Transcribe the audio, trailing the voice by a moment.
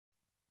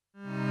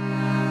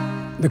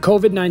The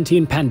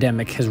COVID-19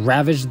 pandemic has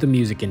ravaged the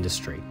music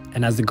industry,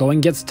 and as the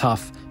going gets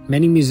tough,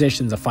 many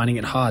musicians are finding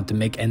it hard to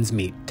make ends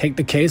meet. Take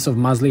the case of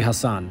Mazli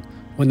Hassan.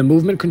 When the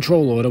movement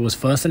control order was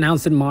first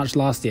announced in March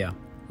last year,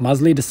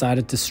 Mazli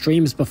decided to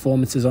stream his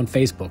performances on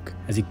Facebook,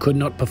 as he could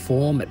not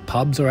perform at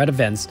pubs or at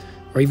events,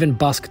 or even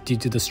busk due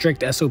to the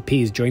strict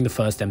SOPs during the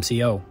first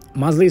MCO.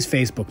 Mazli's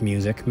Facebook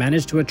music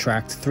managed to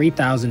attract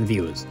 3,000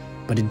 viewers,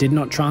 but it did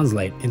not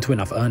translate into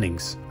enough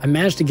earnings. I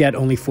managed to get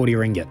only 40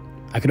 ringgit.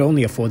 I could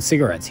only afford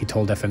cigarettes, he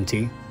told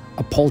FMT.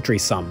 A paltry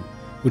sum,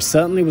 which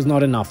certainly was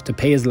not enough to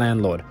pay his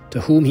landlord,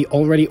 to whom he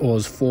already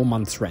owes 4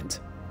 months'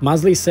 rent.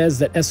 Mazli says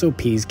that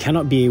SOPs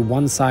cannot be a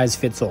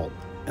one-size-fits-all,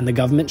 and the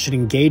government should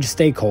engage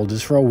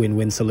stakeholders for a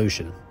win-win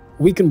solution.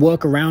 We can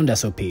work around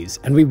SOPs,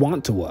 and we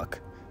want to work.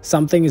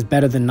 Something is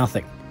better than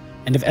nothing.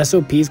 And if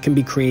SOPs can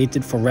be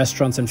created for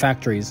restaurants and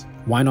factories,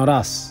 why not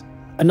us?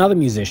 Another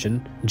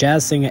musician,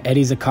 jazz singer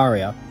Eddie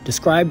Zakaria,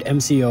 described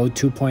MCO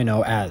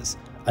 2.0 as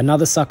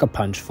another sucker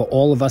punch for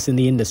all of us in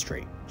the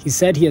industry. He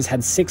said he has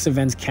had 6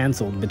 events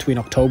cancelled between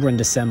October and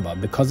December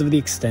because of the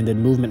extended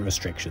movement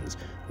restrictions,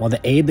 while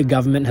the aid the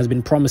government has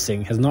been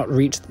promising has not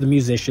reached the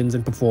musicians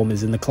and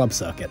performers in the club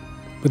circuit.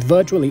 With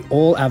virtually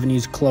all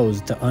avenues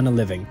closed to earn a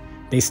living,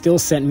 they still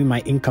sent me my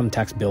income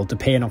tax bill to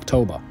pay in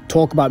October.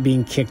 Talk about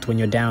being kicked when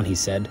you're down, he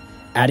said,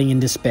 adding in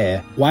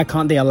despair, why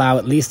can't they allow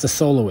at least a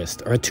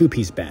soloist or a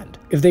 2-piece band?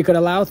 If they could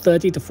allow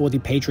 30 to 40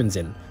 patrons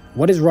in,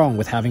 what is wrong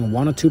with having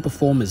 1 or 2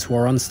 performers who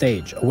are on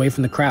stage, away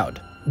from the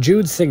crowd?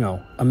 Jude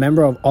Singo, a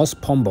member of Os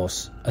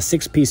Pombos, a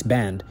 6-piece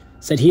band,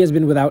 said he has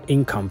been without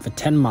income for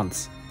 10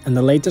 months, and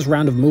the latest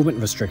round of movement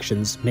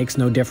restrictions makes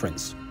no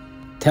difference.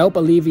 To help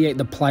alleviate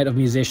the plight of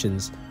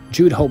musicians,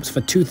 Jude hopes for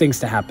 2 things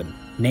to happen,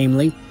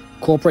 namely,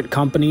 corporate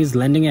companies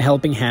lending a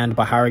helping hand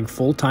by hiring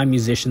full-time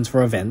musicians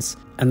for events,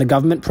 and the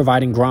government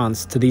providing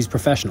grants to these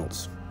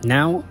professionals.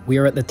 Now, we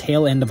are at the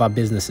tail end of our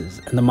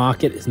businesses, and the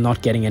market is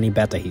not getting any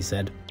better, he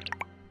said.